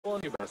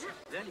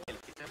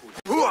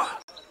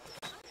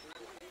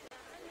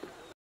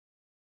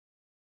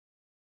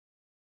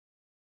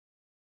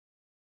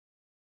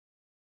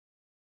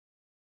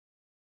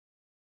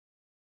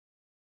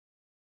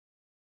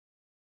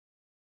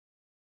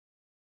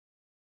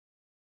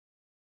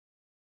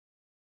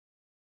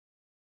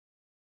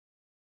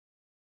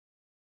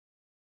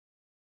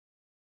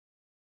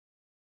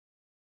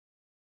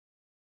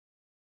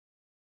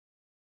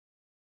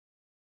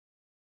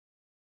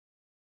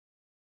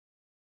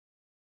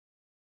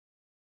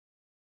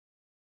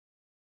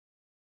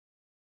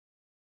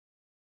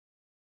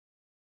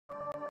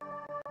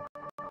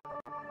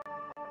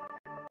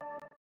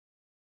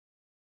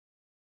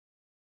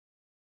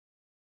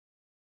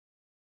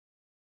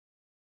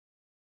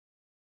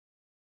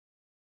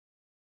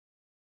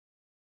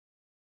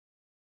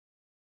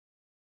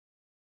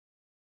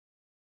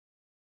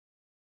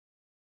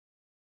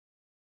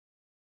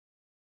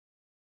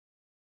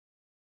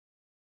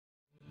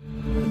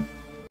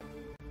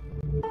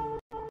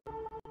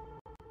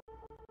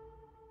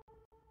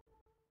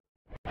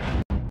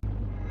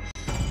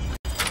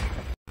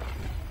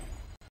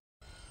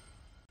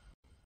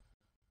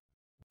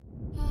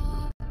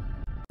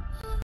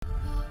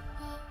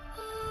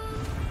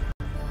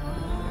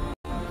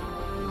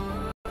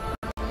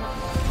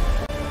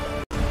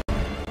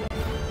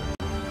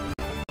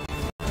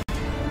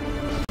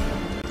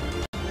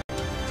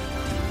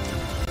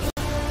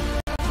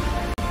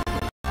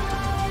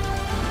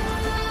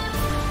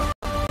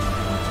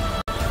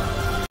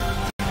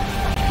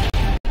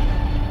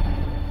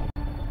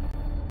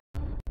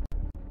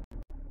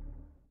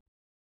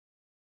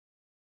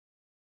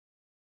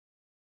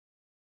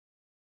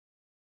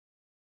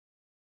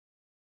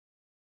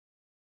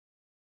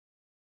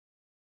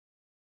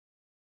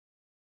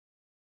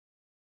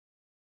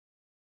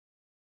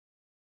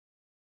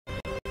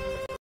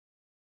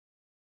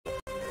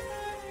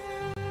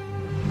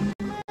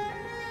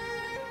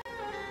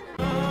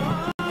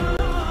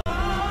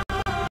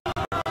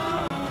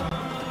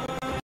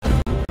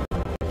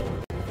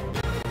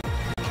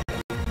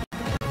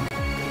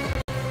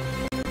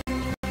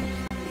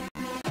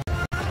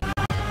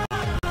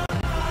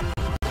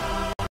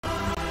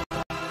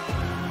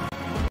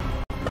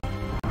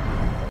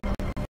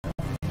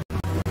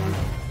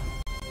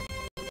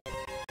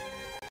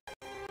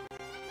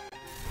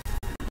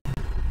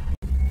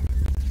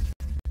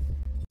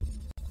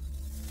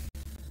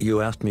You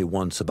asked me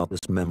once about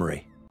this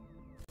memory.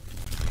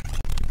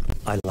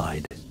 I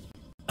lied.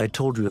 I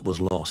told you it was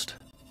lost.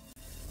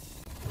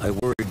 I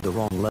worried the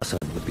wrong lesson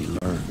would be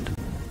learned.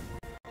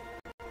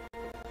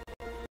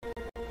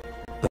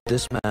 But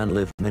this man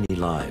lived many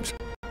lives,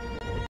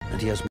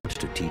 and he has much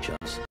to teach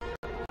us.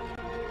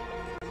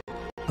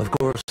 Of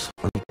course,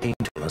 when he came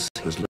to us,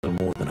 he was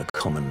little more than a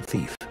common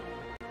thief,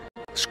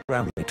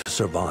 scrambling to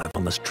survive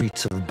on the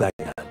streets of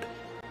Baghdad,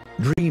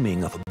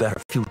 dreaming of a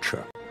better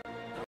future.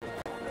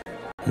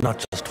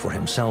 Not just for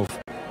himself,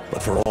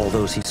 but for all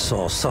those he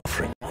saw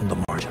suffering on the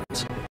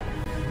margins.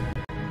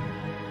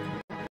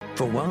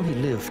 For while he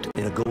lived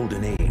in a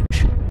golden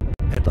age,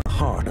 at the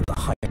heart and the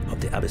height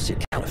of the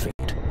Abbasid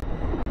Caliphate,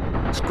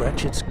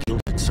 scratch its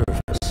gilded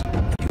surface,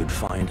 and you'd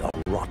find a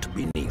rot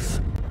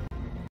beneath.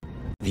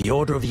 The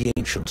Order of the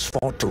Ancients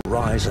fought to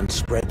rise and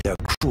spread their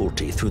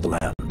cruelty through the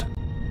land.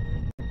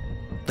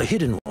 The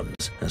Hidden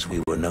Ones, as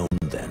we were known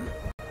then,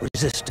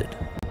 resisted,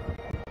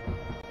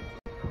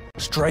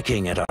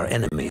 striking at our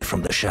enemy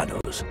from the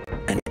shadows,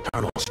 an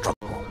eternal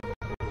struggle.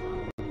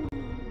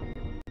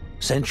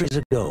 Centuries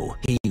ago,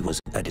 he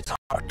was at its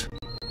heart.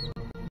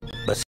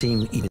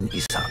 Basim ibn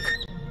Ishaq.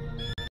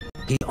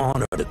 He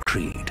honored the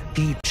creed.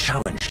 He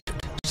challenged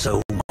it.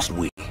 So must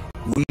we.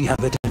 We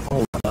have it in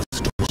all of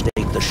us to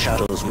mistake the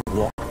shadows we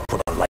walk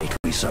for the light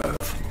we serve.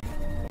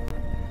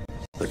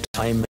 The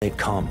time may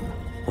come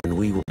when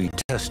we will be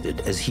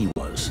tested as he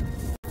was.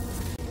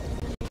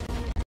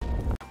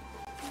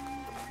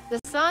 The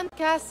sun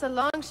casts a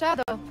long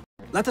shadow.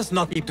 Let us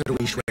not keep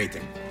Darwish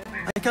waiting.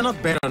 I cannot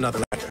bear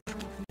another letter.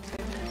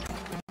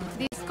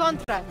 These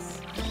contracts.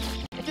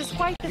 It is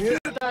quite a few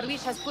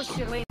Darwish has pushed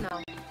your way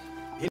now.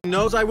 He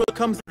knows I will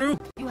come through.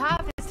 You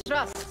have his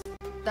trust.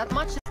 That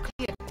much is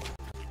clear.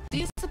 Do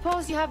you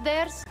suppose you have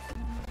theirs?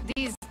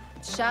 These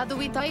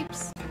shadowy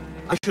types?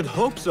 I should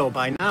hope so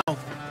by now.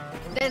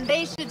 Then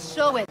they should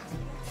show it.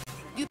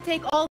 You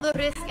take all the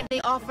risk and they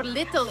offer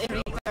little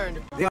in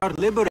return. They are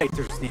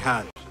liberators,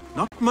 Nihal,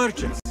 not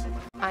merchants.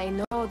 I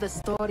know the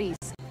stories.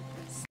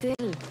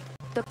 Still,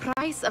 the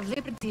price of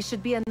liberty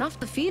should be enough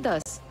to feed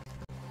us.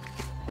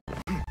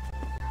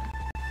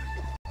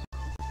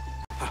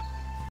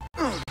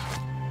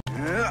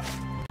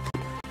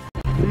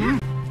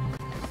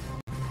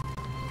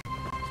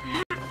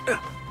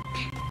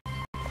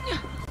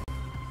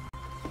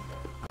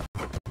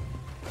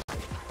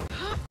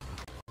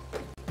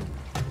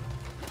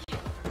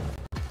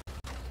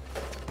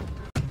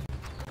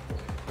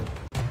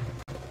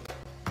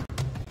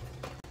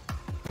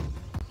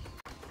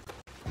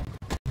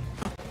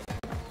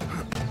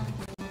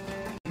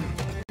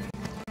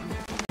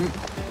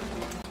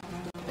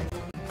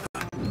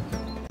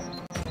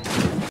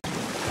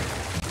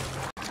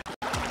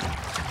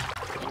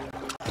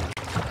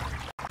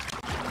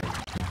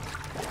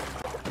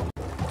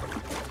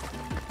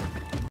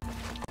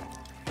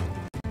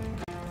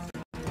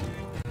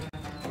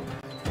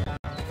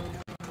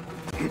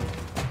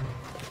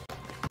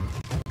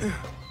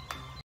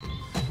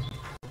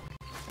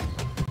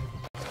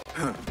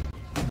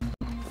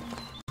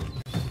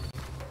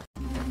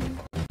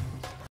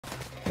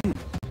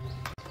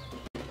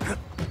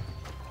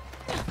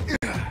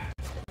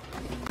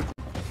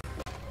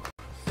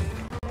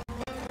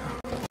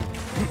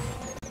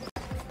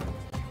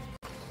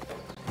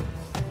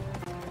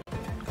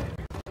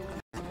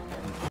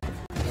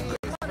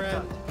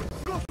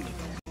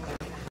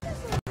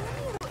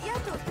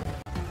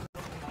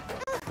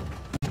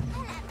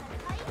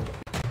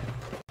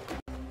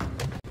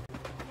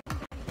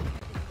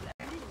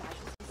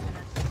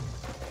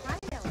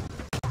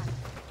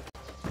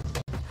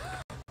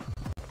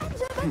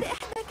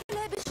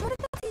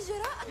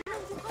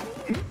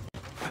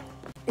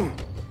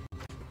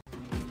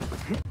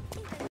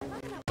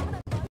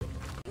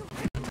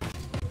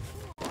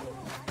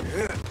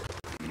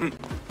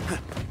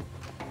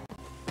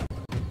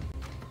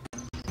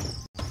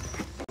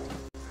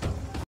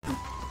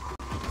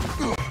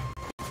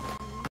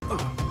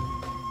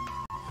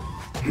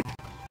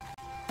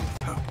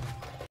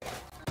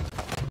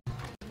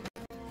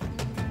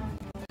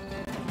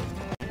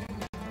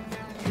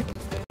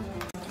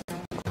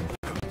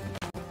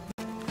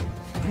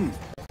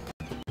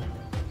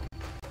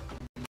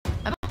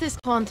 About this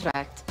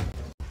contract,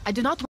 I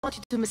do not want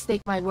you to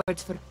mistake my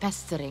words for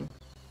pestering.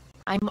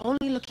 I'm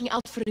only looking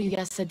out for you, ya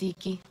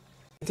Sadiki.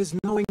 It is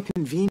no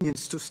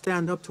inconvenience to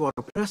stand up to our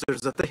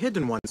oppressors that the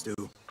hidden ones do.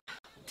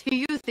 Do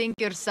you think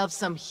yourself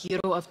some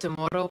hero of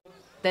tomorrow?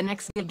 The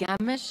next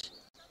Gilgamesh?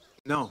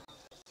 No.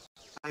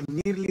 I'm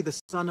merely the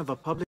son of a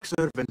public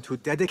servant who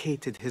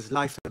dedicated his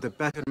life to the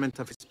betterment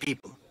of his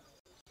people.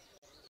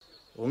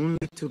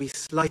 Only to be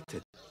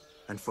slighted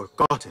and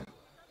forgotten.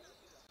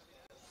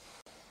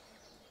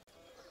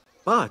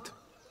 But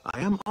I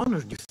am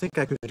honored you think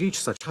I could reach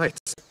such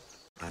heights.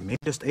 I may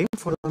just aim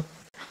for them.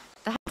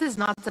 That is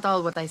not at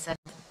all what I said.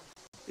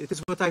 It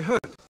is what I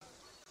heard.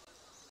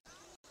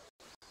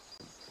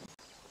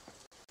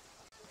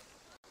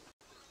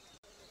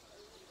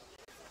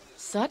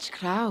 Such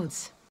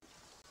crowds.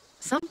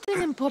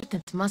 Something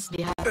important must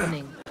be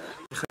happening.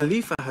 The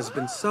Khalifa has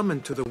been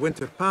summoned to the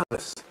Winter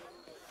Palace.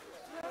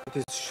 It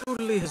is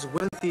surely his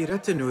wealthy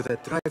retinue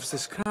that drives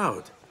this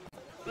crowd.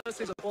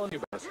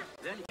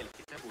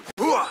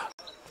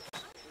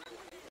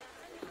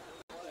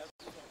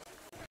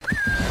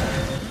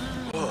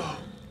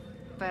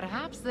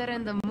 Perhaps they're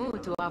in the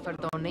mood to offer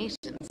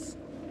donations.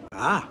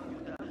 Ah,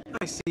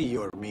 I see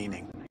your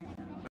meaning.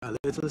 A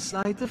little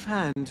sleight of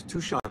hand to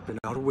sharpen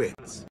our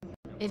wits.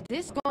 If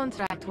this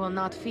contract will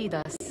not feed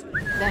us,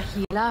 the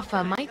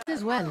Khilafa might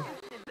as well.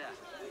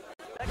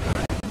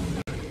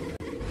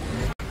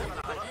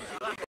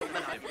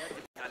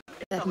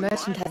 That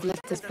merchant has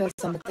left his purse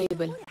on the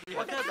table.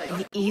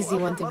 An easy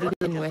one to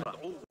begin with.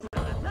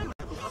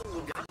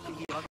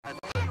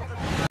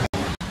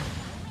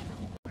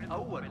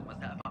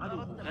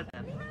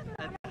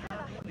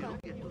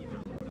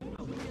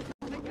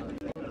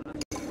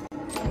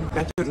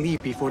 Better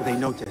leave before they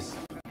notice.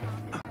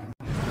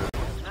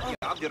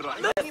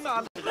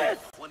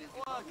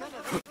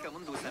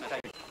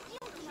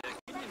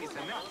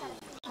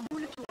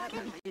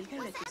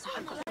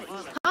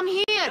 Come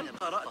here!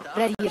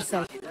 Ready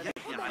yourself.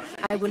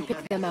 I will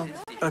pick them out.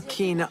 A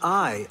keen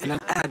eye and an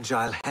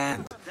agile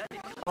hand.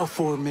 A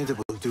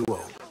formidable duo.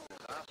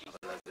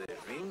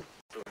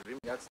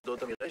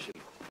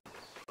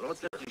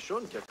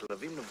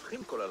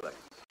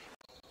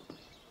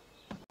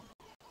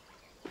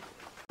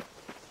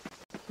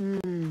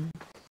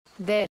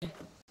 There.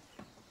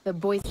 The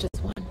boys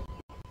just won.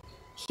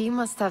 He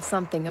must have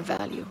something of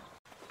value.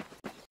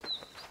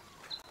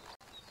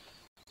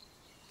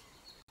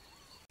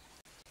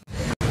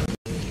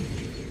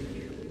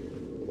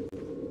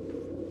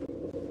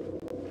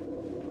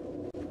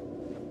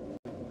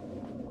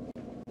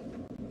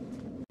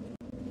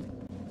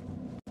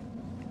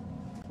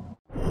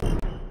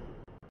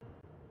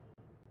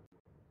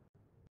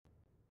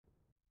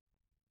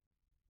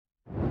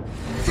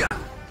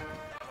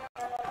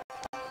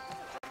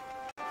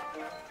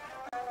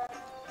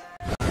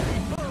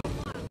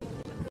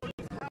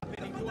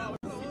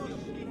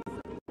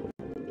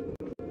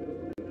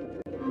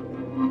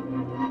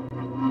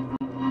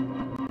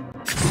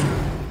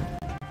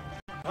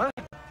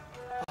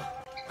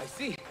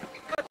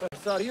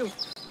 Are you?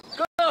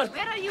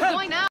 Where are you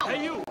going now?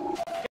 Hey, you!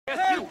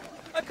 Yes, you!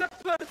 A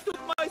cutthroat took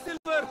my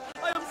silver!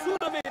 I am soon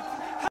of it!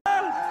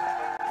 Help!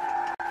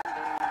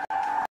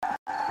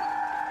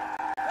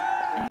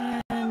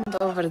 And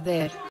over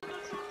there,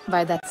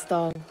 by that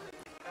stall,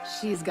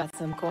 she's got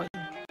some coin.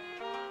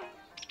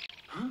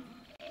 Huh?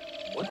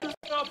 What the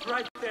stop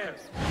right there?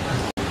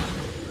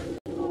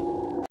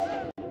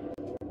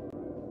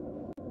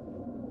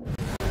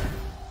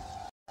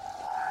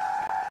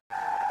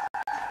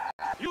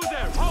 You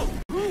there! Halt!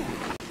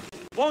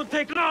 Won't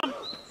take long!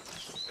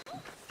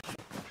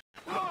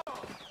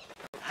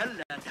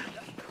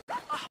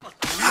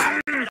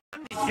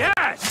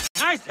 Yes!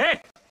 Nice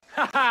hit!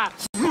 Haha!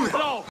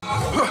 Slow!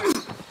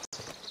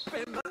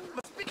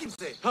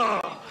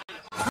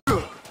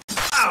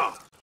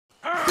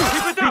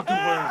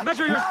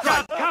 Measure your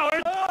strap,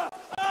 coward!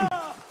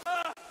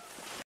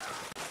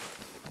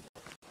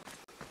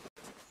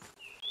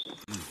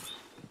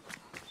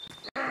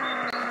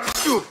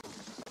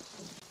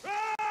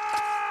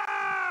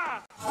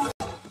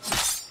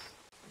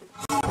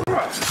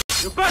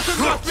 You bastard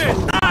got me!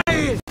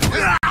 Die!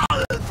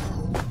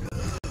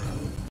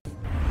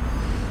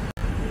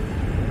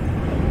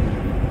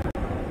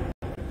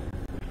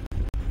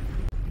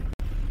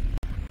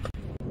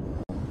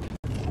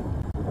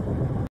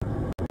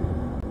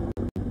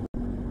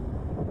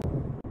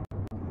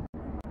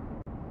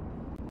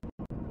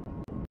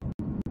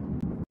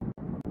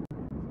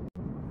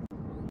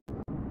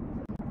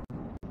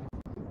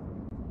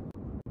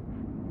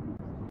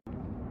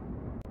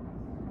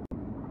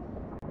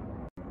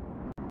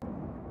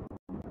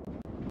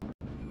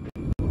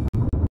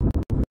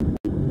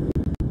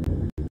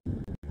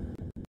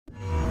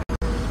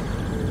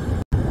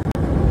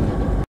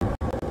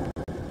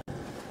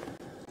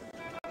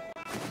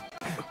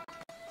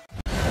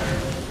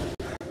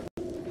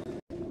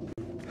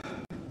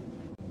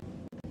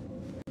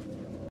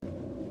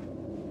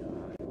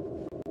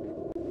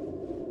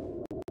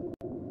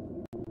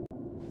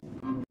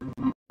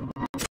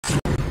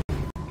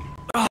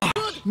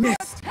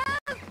 Missed!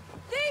 Help!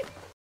 Thief!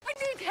 I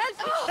need help!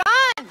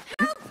 John!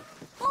 Help!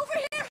 Over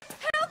here!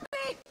 Help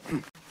me!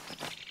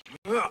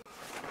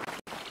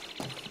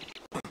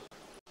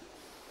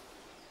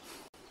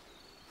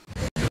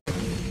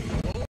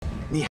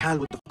 Nihal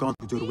would have gone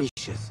to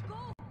Derwishes.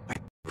 I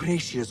pray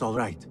she is all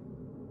right.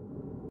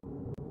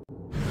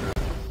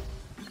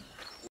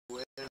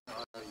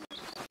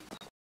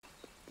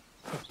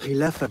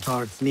 Khilafah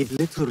guards need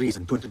little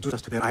reason to introduce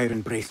us to their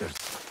iron bracers.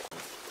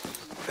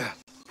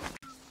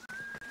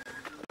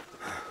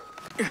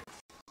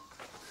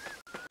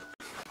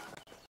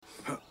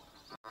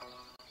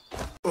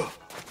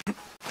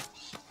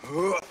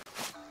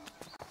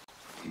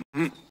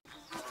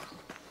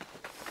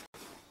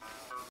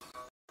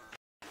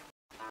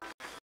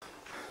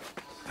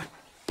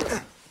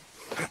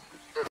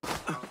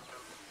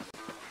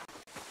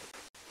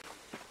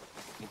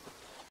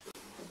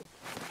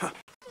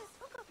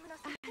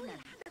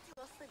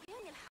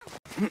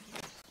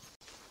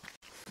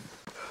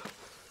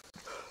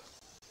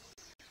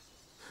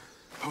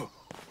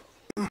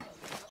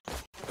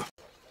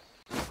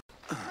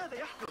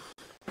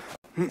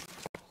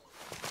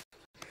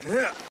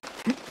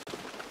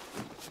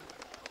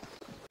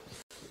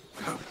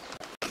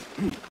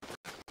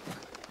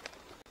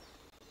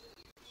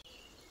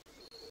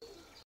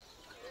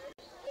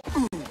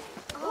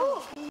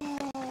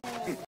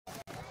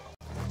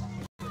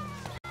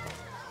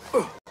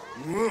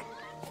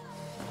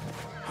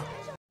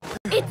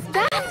 It's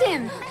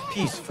Basim!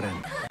 Peace,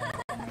 friend.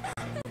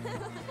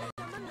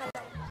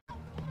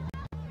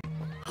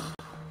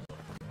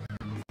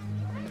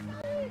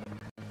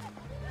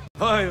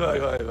 Hi.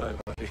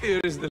 Here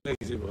is the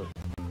lazy boy.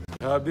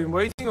 I've been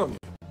waiting on you.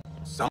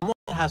 Someone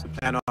has to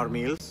plan our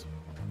meals.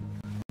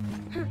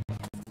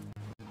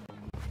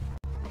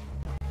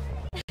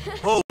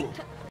 Oh!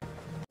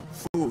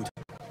 Food.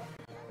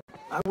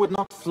 I would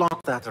not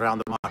flaunt that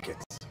around the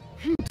markets.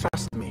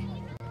 Trust me.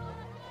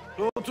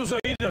 Go to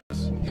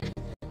Zaida's.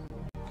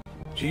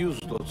 She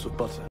used lots of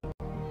butter.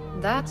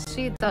 That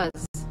she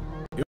does.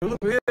 You look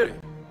weary.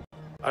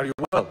 Are you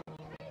well?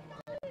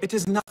 It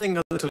is nothing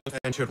a little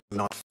adventure will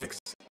not fix.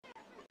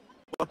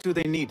 What do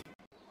they need?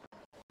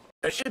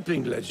 A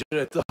shipping ledger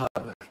at the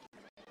harbor.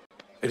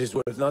 It is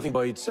worth nothing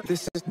by itself.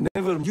 This is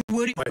never you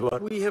worry, my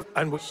lord. We have...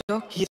 And we...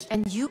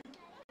 And you...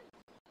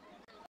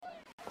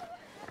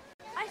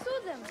 I saw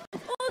them.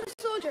 All the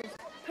soldiers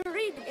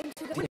hurried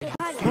into the Did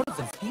palace. they follow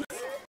them, please?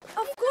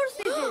 Of course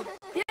they did.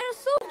 They are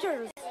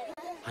soldiers.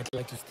 I'd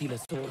like to steal a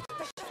sword.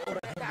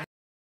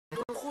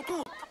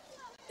 الخطوط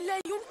لا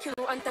يمكن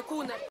أن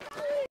تكون.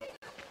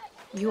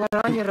 You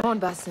are on your own,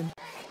 Basim.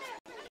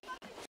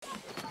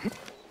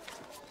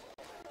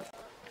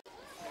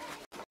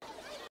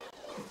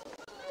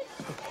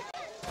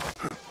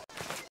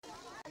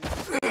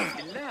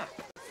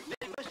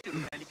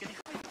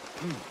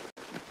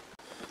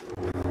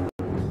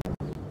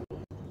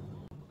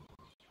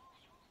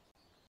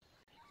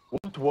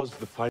 What was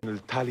the final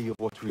tally of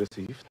what we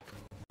received?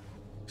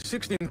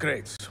 16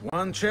 crates,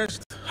 1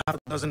 chest, half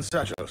a dozen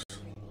satchels.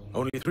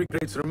 Only 3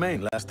 crates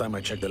remain last time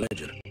I checked the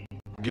ledger.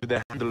 Give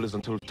the handlers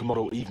until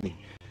tomorrow evening.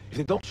 If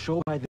they don't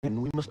show by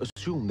then, we must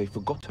assume they've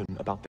forgotten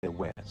about their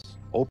wares.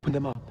 Open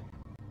them up.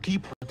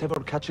 Keep whatever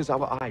catches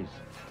our eyes.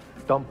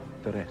 Dump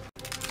the rest.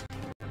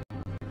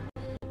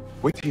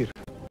 Wait here.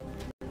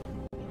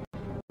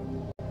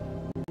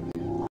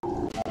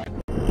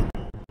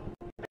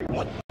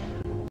 What?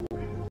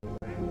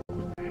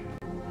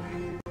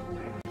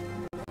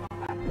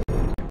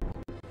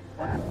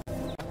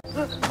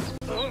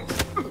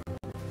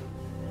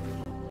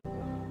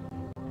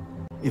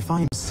 If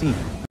I'm seen,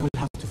 I will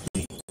have to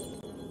flee.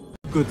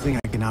 Good thing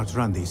I can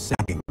outrun these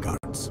sagging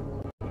guards.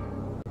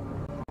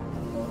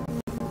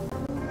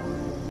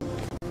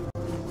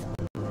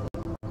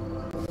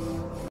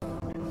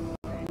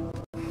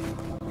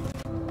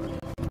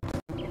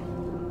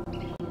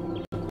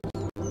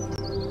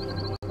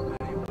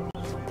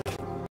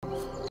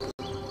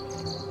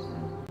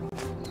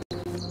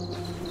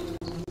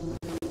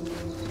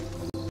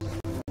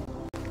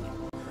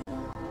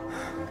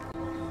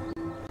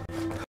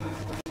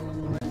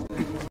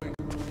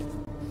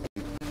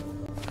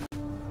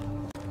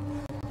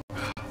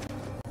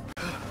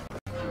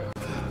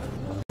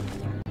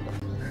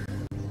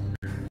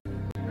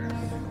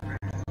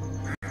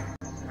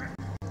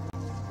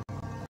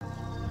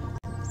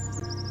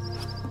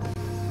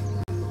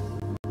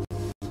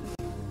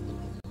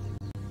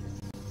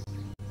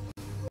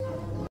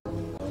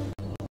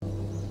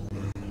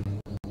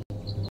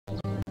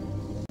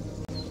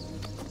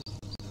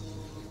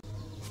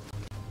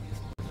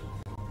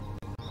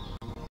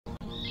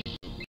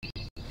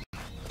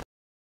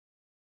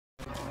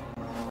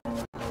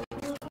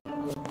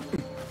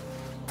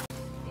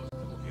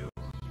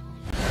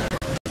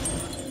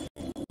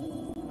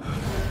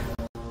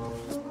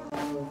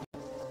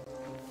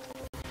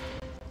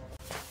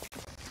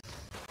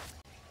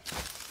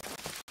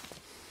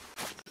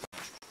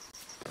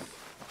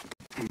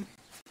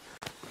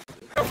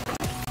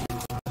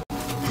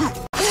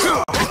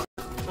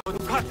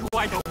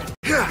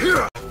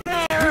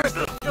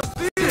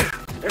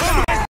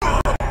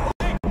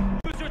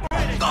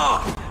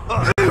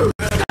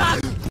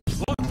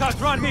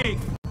 on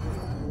me!